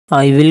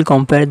I will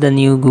compare the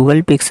new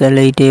Google Pixel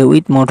 8a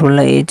with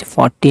Motorola Edge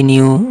 40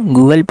 New.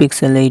 Google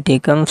Pixel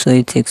 8a comes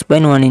with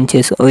 6.1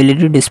 inches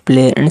OLED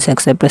display and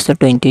success ratio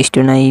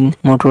 20:9.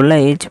 Motorola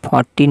Edge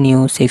 40 New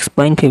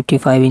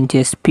 6.55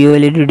 inches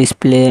POLED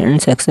display and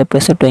success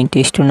ratio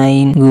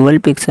 20:9. Google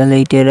Pixel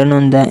 8a run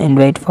on the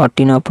Android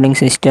 14 operating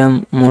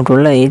system.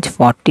 Motorola Edge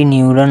 40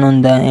 New run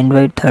on the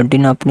Android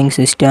 13 operating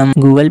system.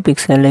 Google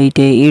Pixel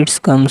 8a it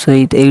comes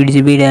with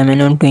 8GB RAM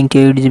and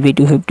 128GB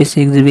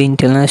 256GB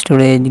internal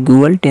storage.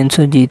 Google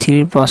Tensor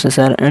G3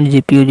 processor and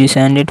GPU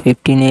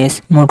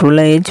G715S.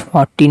 Motorola Edge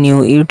 40 New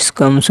it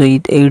comes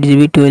with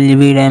 8GB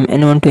 12GB RAM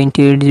and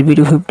 128GB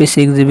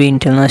 256GB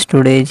internal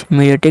storage.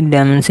 MediaTek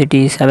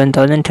Dimensity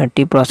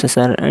 7030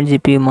 processor and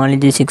GPU Mali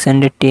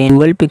G610.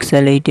 Google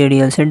Pixel 8a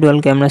real set dual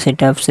camera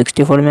setup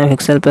 64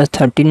 MP plus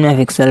 13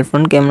 MP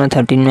front camera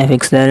 13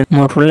 MP.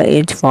 Motorola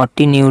Edge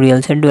 40 New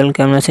real set dual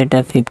camera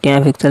setup 50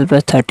 MP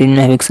plus 13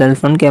 MP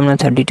front camera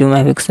 32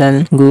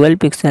 MP. Google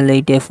Pixel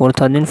 8a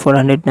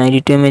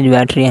 4492 mAh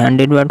battery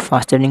 100W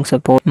fast charging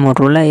support.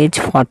 Motorola Edge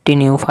 40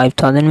 New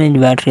 5000 mAh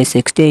battery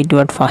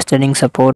 68W fast charging support.